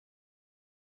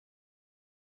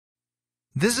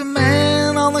There's a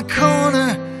man on the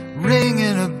corner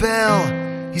ringing a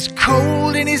bell. He's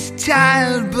cold and he's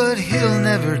tired, but he'll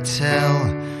never tell.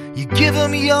 You give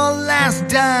him your last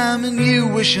dime and you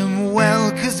wish him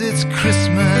well, 'cause it's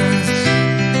Christmas.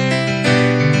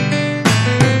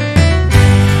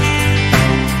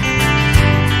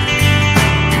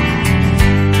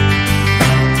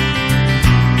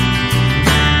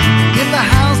 In the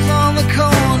house on the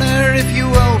corner, if you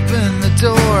open the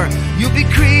door, you'll be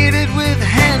greeted with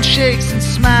handshakes and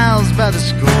smiles by the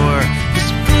score.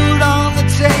 There's food on the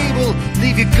table,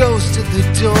 leave your ghost at the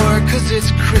door, 'cause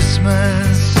it's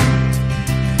Christmas.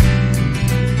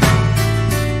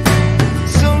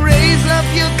 So raise up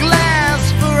your glass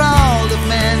for all of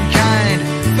mankind.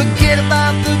 Forget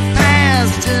about the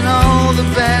past and all the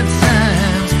bad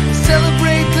times.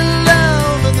 Celebrate the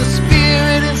love and the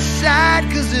spirit inside,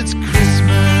 'cause it's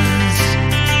Christmas.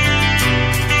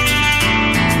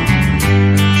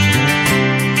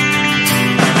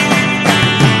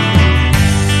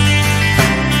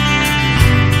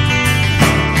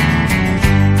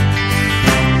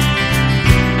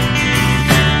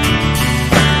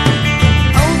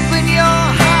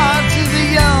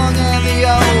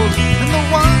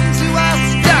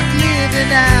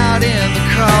 Out in the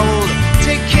cold,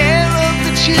 take care of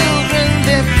the children,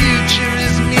 their future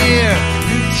is near,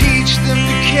 and teach them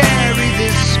to carry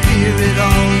this spirit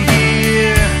all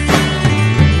year.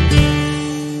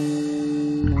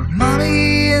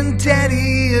 Mommy and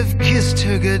Daddy have kissed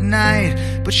her goodnight,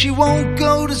 but she won't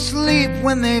go to sleep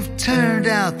when they've turned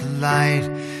out the light.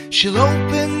 She'll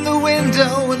open the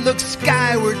window and look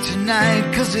skyward tonight,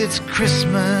 'cause it's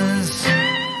Christmas.